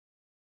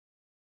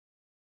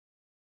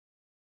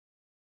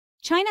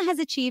China has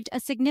achieved a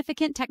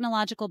significant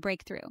technological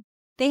breakthrough.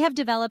 They have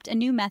developed a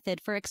new method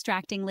for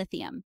extracting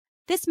lithium.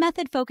 This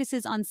method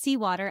focuses on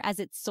seawater as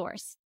its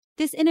source.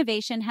 This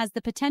innovation has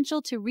the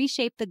potential to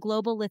reshape the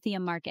global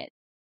lithium market.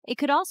 It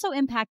could also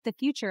impact the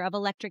future of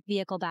electric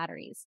vehicle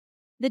batteries.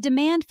 The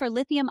demand for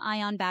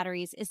lithium-ion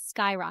batteries is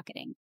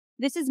skyrocketing.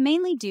 This is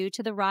mainly due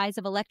to the rise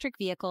of electric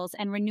vehicles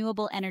and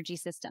renewable energy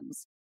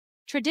systems.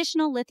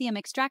 Traditional lithium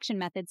extraction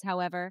methods,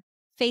 however,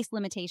 face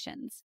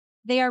limitations.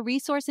 They are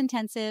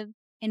resource-intensive,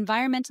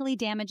 environmentally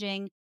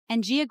damaging,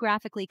 and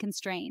geographically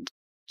constrained.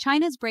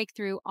 China's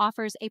breakthrough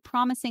offers a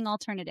promising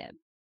alternative.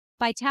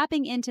 By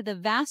tapping into the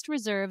vast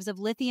reserves of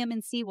lithium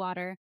in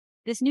seawater,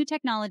 this new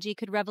technology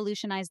could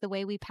revolutionize the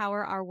way we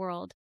power our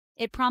world.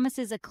 It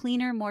promises a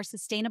cleaner, more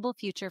sustainable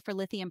future for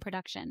lithium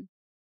production.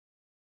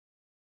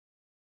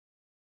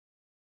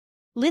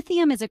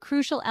 Lithium is a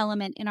crucial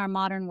element in our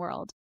modern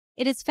world.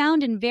 It is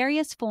found in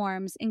various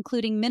forms,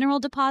 including mineral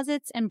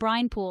deposits and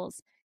brine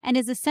pools, and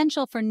is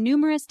essential for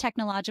numerous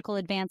technological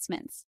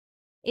advancements.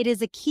 It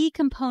is a key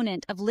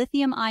component of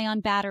lithium-ion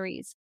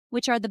batteries,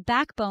 which are the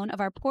backbone of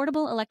our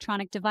portable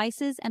electronic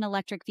devices and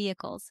electric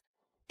vehicles.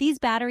 These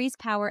batteries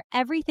power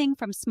everything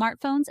from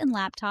smartphones and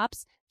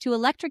laptops to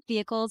electric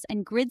vehicles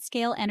and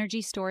grid-scale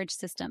energy storage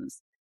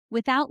systems.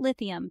 Without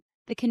lithium,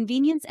 the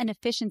convenience and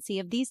efficiency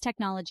of these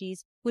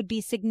technologies would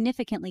be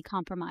significantly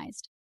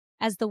compromised.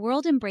 As the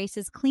world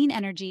embraces clean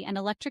energy and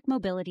electric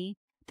mobility,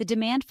 the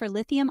demand for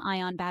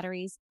lithium-ion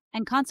batteries,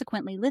 and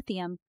consequently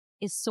lithium,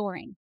 is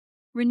soaring.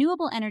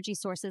 Renewable energy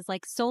sources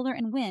like solar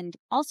and wind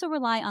also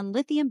rely on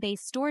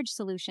lithium-based storage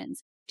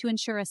solutions to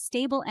ensure a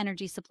stable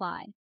energy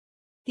supply.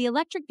 The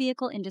electric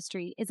vehicle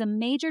industry is a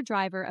major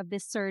driver of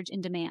this surge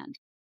in demand.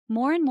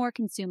 More and more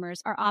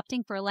consumers are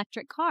opting for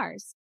electric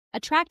cars,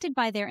 attracted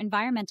by their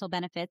environmental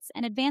benefits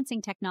and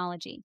advancing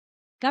technology.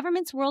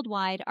 Governments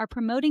worldwide are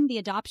promoting the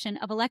adoption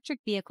of electric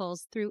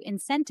vehicles through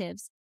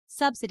incentives,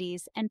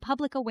 subsidies, and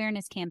public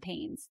awareness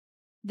campaigns.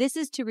 This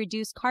is to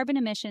reduce carbon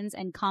emissions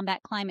and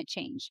combat climate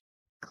change.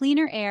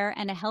 Cleaner air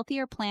and a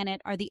healthier planet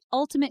are the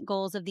ultimate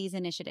goals of these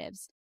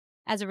initiatives.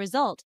 As a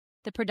result,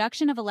 the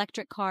production of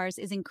electric cars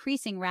is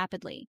increasing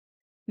rapidly.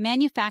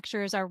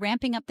 Manufacturers are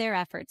ramping up their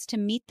efforts to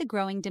meet the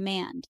growing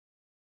demand.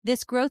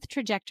 This growth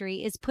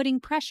trajectory is putting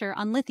pressure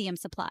on lithium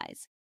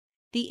supplies.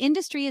 The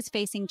industry is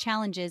facing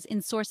challenges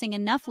in sourcing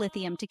enough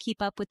lithium to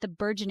keep up with the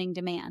burgeoning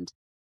demand.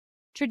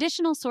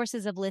 Traditional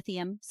sources of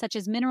lithium, such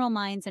as mineral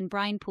mines and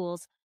brine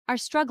pools, are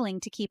struggling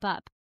to keep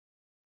up.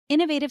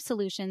 Innovative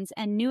solutions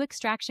and new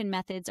extraction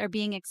methods are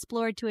being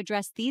explored to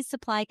address these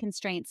supply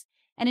constraints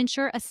and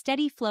ensure a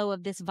steady flow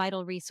of this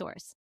vital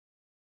resource.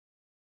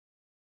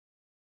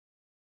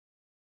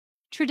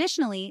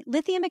 Traditionally,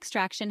 lithium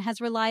extraction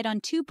has relied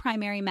on two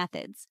primary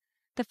methods.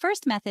 The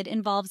first method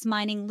involves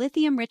mining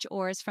lithium-rich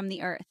ores from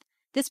the earth.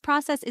 This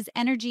process is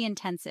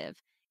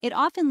energy-intensive. It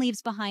often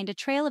leaves behind a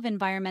trail of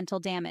environmental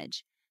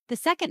damage. The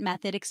second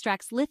method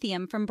extracts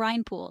lithium from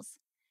brine pools.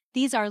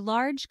 These are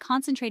large,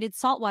 concentrated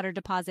saltwater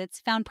deposits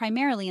found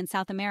primarily in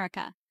South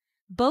America.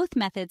 Both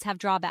methods have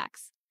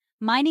drawbacks.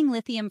 Mining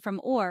lithium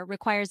from ore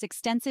requires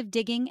extensive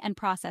digging and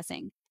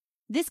processing.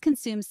 This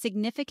consumes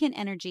significant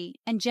energy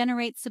and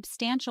generates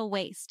substantial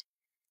waste.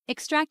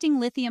 Extracting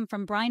lithium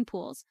from brine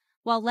pools,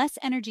 while less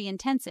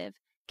energy-intensive,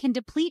 can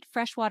deplete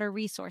freshwater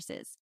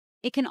resources.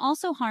 It can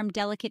also harm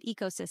delicate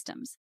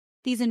ecosystems.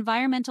 These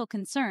environmental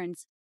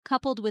concerns,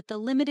 coupled with the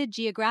limited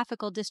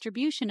geographical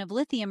distribution of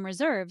lithium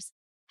reserves,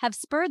 have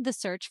spurred the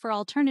search for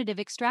alternative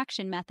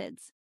extraction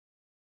methods.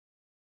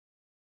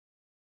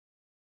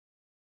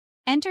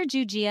 Enter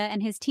Zhu Jie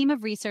and his team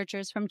of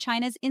researchers from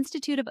China's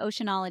Institute of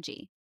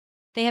Oceanology.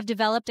 They have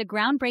developed a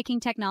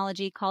groundbreaking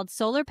technology called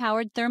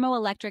Solar-Powered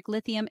Thermoelectric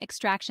Lithium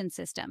Extraction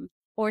System,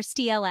 or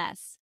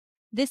STLES.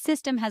 This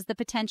system has the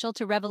potential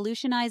to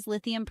revolutionize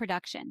lithium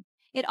production.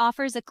 It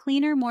offers a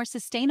cleaner, more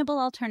sustainable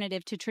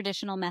alternative to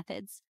traditional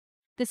methods.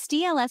 The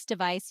STLES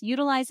device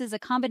utilizes a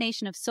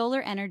combination of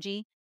solar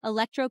energy,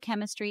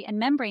 electrochemistry, and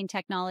membrane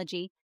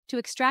technology to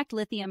extract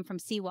lithium from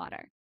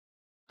seawater.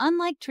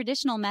 Unlike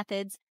traditional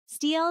methods,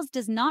 STLES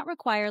does not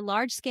require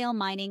large-scale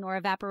mining or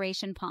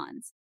evaporation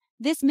ponds.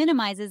 This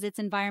minimizes its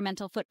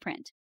environmental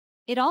footprint.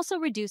 It also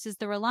reduces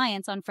the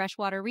reliance on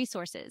freshwater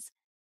resources.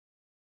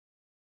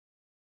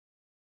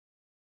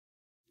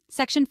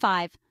 Section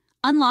 5.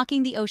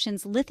 Unlocking the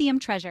ocean's lithium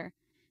treasure.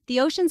 The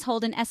oceans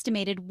hold an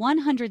estimated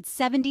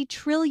 170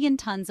 trillion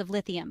tons of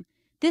lithium.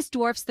 This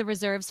dwarfs the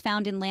reserves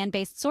found in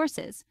land-based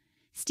sources.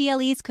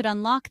 STLES could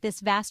unlock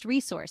this vast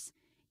resource.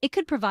 It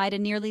could provide a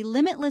nearly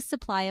limitless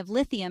supply of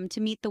lithium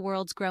to meet the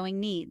world's growing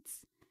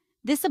needs.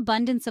 This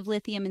abundance of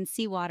lithium in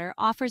seawater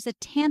offers a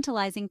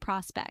tantalizing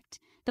prospect,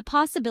 the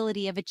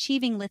possibility of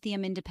achieving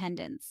lithium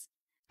independence.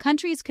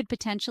 Countries could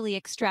potentially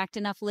extract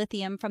enough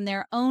lithium from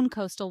their own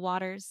coastal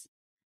waters.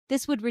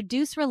 This would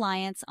reduce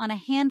reliance on a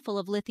handful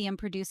of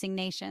lithium-producing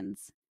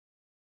nations.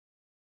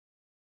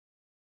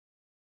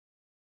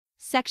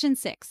 Section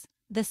 6.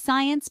 The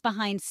science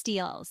behind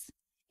STLES.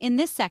 In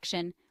this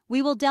section,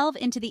 we will delve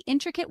into the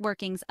intricate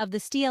workings of the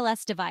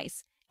STLES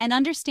device and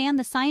understand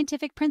the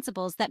scientific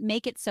principles that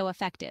make it so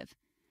effective.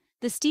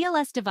 The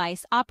STLES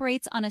device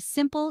operates on a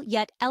simple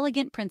yet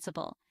elegant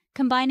principle,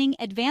 combining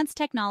advanced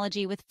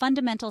technology with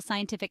fundamental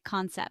scientific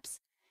concepts.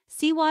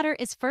 Seawater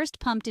is first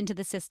pumped into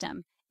the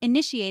system,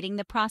 initiating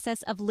the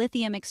process of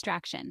lithium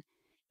extraction.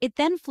 It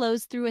then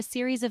flows through a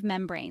series of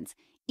membranes,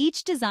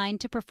 each designed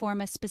to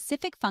perform a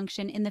specific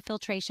function in the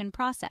filtration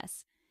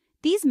process.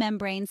 These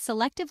membranes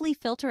selectively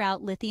filter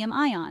out lithium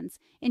ions,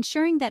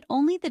 ensuring that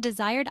only the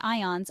desired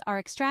ions are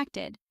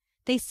extracted.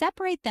 They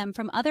separate them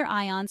from other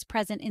ions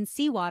present in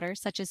seawater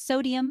such as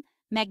sodium,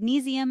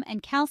 magnesium,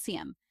 and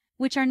calcium,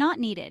 which are not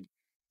needed.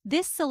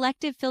 This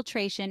selective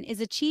filtration is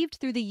achieved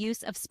through the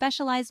use of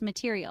specialized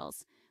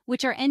materials,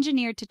 which are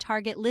engineered to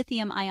target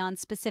lithium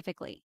ions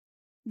specifically.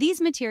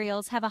 These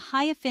materials have a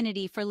high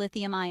affinity for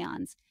lithium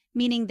ions,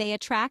 meaning they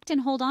attract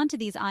and hold on to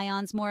these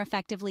ions more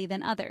effectively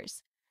than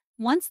others.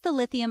 Once the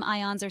lithium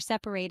ions are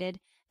separated,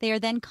 they are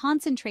then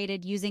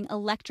concentrated using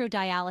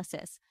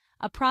electrodialysis,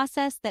 a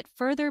process that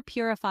further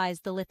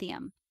purifies the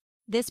lithium.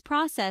 This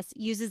process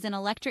uses an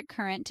electric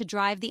current to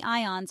drive the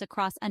ions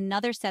across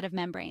another set of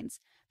membranes,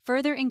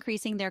 further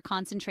increasing their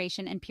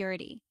concentration and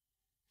purity.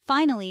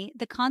 Finally,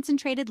 the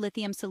concentrated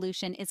lithium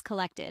solution is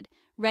collected,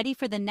 ready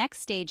for the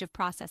next stage of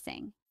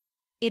processing.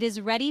 It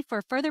is ready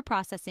for further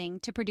processing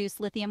to produce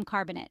lithium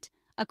carbonate,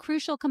 a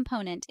crucial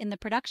component in the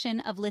production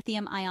of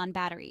lithium-ion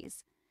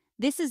batteries.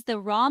 This is the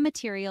raw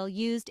material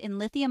used in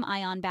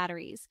lithium-ion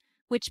batteries,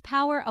 which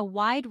power a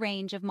wide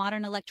range of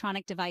modern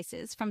electronic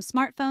devices from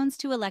smartphones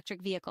to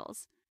electric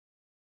vehicles.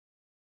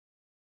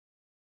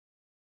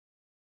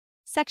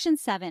 Section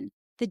 7.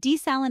 The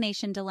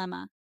desalination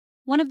dilemma.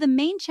 One of the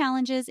main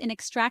challenges in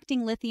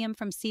extracting lithium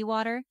from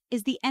seawater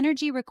is the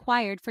energy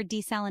required for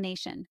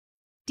desalination.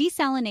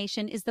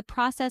 Desalination is the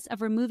process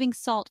of removing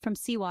salt from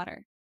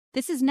seawater.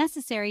 This is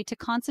necessary to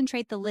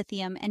concentrate the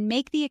lithium and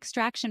make the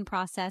extraction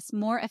process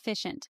more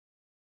efficient.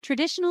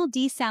 Traditional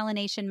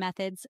desalination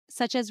methods,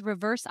 such as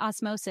reverse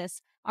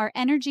osmosis, are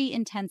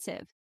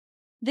energy-intensive.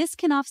 This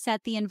can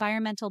offset the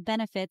environmental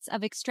benefits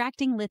of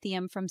extracting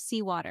lithium from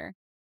seawater.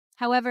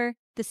 However,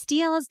 the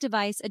STLES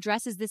device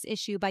addresses this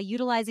issue by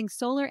utilizing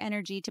solar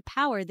energy to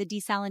power the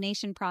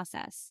desalination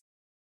process.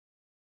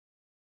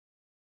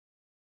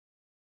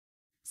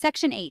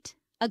 Section 8.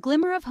 A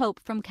glimmer of hope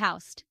from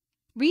KAUST.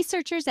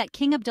 Researchers at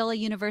King Abdullah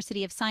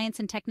University of Science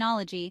and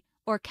Technology,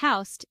 or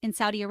KAUST, in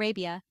Saudi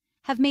Arabia,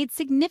 have made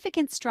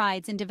significant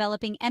strides in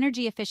developing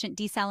energy-efficient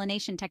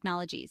desalination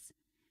technologies.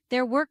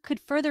 Their work could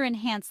further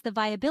enhance the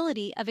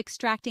viability of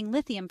extracting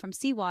lithium from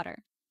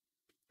seawater.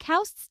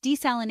 KAUST's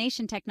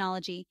desalination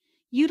technology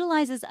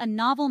utilizes a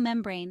novel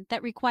membrane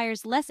that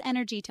requires less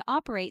energy to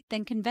operate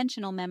than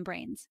conventional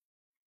membranes.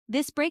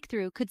 This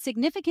breakthrough could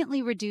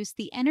significantly reduce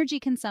the energy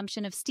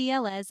consumption of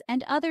STLES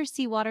and other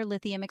seawater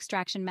lithium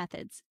extraction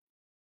methods.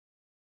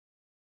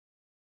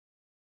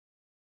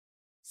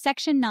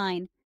 Section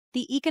 9.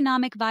 The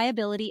economic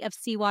viability of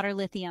seawater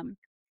lithium.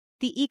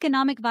 The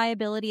economic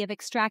viability of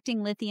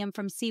extracting lithium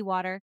from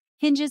seawater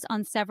hinges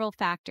on several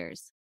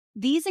factors.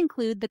 These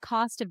include the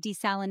cost of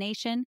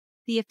desalination,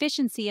 the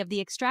efficiency of the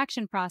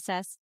extraction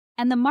process,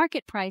 and the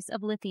market price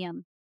of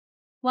lithium.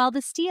 While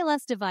the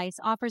STLES device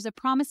offers a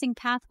promising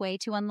pathway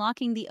to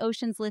unlocking the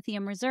ocean's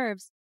lithium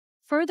reserves,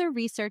 further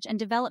research and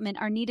development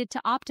are needed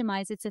to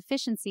optimize its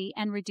efficiency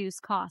and reduce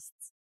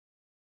costs.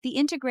 The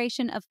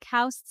integration of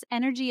KAUST's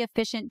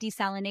energy-efficient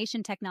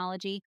desalination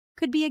technology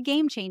could be a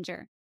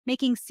game-changer,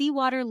 making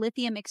seawater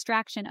lithium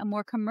extraction a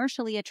more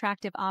commercially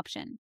attractive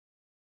option.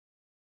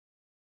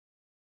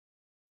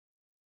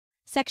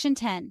 Section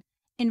 10.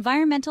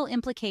 Environmental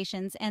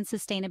implications and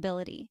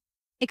sustainability.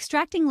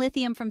 Extracting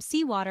lithium from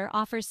seawater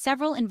offers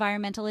several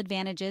environmental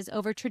advantages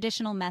over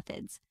traditional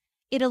methods.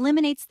 It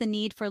eliminates the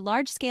need for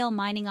large-scale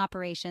mining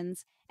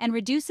operations and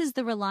reduces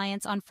the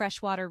reliance on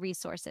freshwater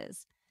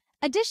resources.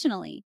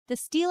 Additionally, the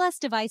STLES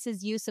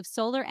device's use of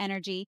solar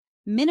energy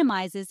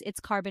minimizes its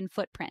carbon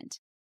footprint.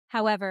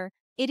 However,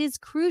 it is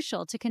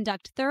crucial to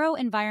conduct thorough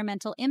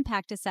environmental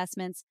impact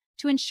assessments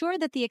to ensure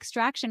that the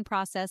extraction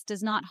process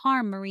does not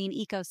harm marine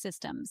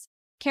ecosystems.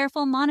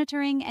 Careful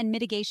monitoring and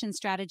mitigation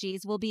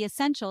strategies will be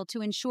essential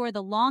to ensure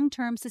the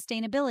long-term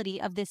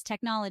sustainability of this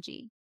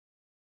technology.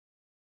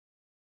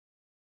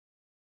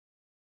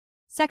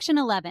 Section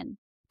 11.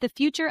 The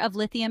future of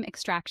lithium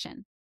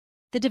extraction.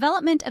 The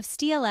development of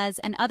STLES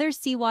and other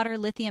seawater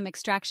lithium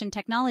extraction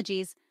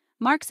technologies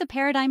marks a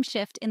paradigm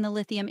shift in the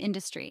lithium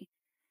industry.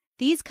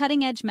 These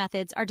cutting-edge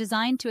methods are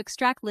designed to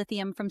extract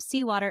lithium from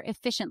seawater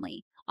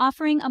efficiently,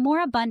 offering a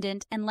more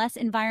abundant and less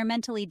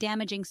environmentally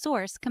damaging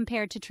source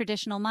compared to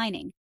traditional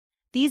mining.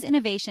 These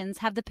innovations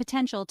have the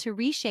potential to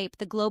reshape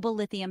the global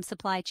lithium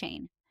supply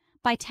chain.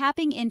 By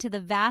tapping into the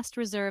vast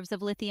reserves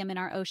of lithium in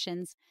our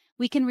oceans,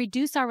 we can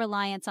reduce our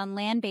reliance on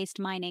land-based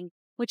mining,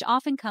 which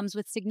often comes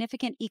with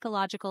significant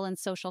ecological and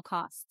social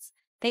costs.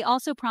 They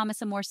also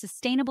promise a more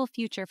sustainable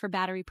future for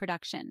battery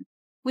production.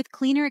 With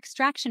cleaner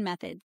extraction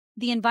methods,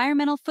 the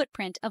environmental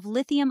footprint of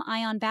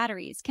lithium-ion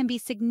batteries can be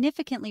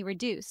significantly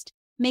reduced,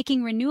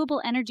 making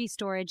renewable energy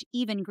storage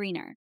even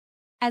greener.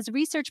 As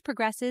research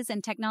progresses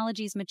and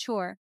technologies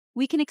mature,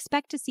 we can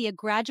expect to see a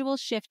gradual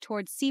shift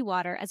towards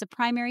seawater as a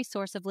primary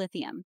source of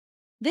lithium.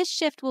 This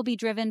shift will be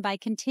driven by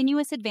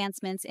continuous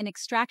advancements in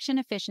extraction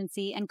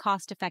efficiency and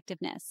cost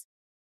effectiveness.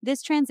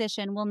 This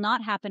transition will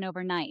not happen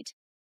overnight.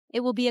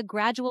 It will be a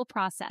gradual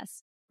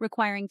process,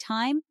 requiring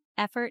time,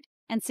 effort,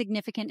 and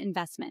significant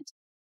investment.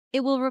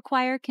 It will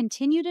require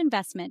continued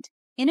investment,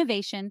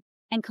 innovation,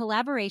 and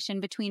collaboration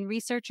between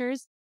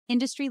researchers,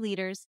 industry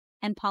leaders,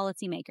 and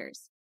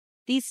policymakers.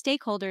 These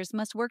stakeholders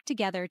must work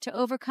together to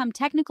overcome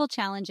technical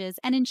challenges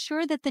and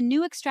ensure that the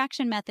new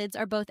extraction methods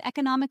are both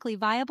economically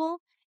viable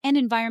and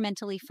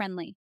environmentally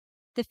friendly.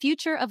 The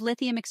future of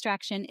lithium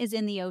extraction is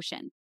in the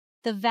ocean.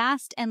 The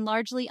vast and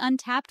largely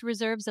untapped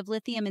reserves of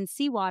lithium in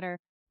seawater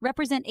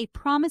represent a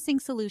promising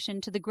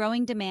solution to the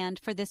growing demand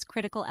for this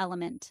critical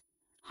element.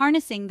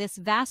 Harnessing this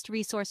vast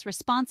resource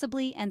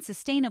responsibly and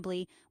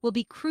sustainably will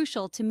be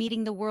crucial to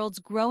meeting the world's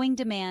growing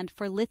demand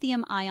for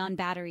lithium-ion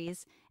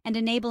batteries and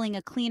enabling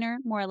a cleaner,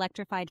 more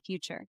electrified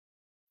future.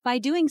 By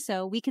doing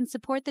so, we can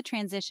support the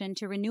transition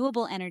to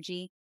renewable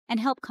energy and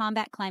help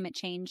combat climate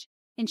change,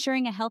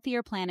 ensuring a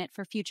healthier planet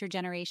for future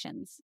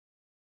generations.